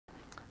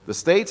The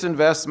state's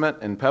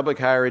investment in public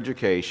higher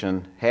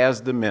education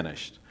has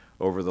diminished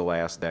over the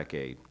last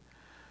decade.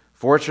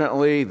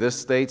 Fortunately, this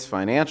state's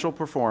financial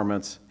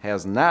performance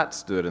has not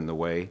stood in the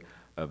way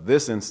of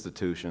this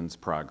institution's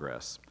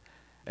progress.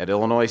 At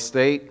Illinois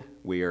State,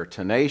 we are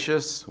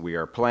tenacious, we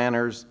are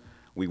planners,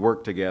 we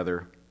work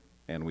together,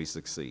 and we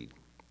succeed.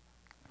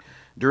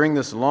 During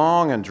this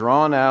long and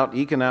drawn-out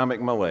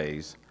economic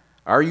malaise,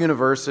 our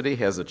university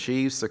has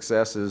achieved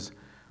successes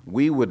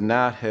we would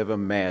not have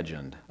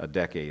imagined a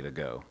decade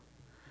ago.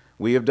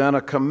 We have done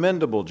a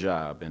commendable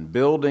job in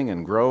building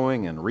and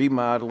growing and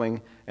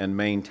remodeling and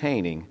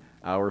maintaining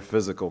our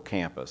physical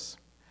campus.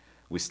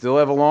 We still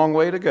have a long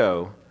way to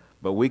go,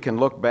 but we can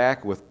look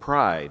back with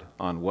pride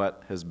on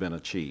what has been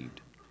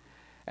achieved.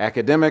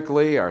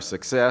 Academically, our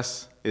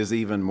success is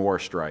even more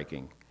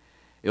striking.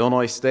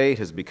 Illinois State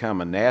has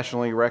become a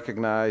nationally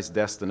recognized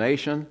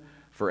destination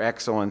for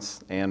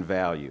excellence and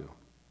value.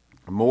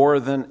 More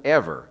than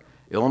ever,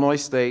 Illinois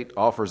State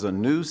offers a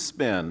new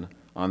spin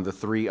on the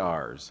 3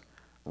 R's: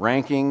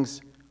 rankings,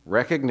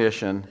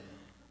 recognition,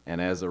 and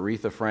as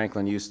Aretha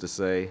Franklin used to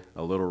say,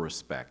 a little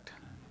respect.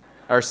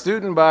 Our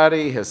student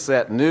body has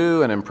set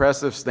new and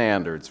impressive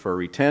standards for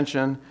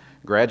retention,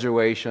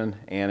 graduation,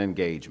 and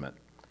engagement.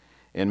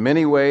 In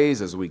many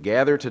ways, as we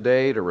gather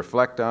today to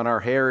reflect on our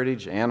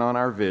heritage and on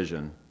our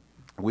vision,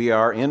 we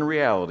are in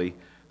reality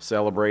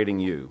celebrating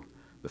you,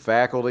 the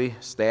faculty,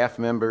 staff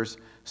members,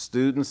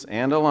 students,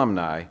 and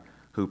alumni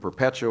who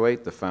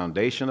perpetuate the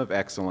foundation of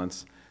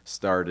excellence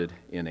started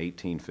in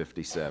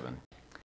 1857.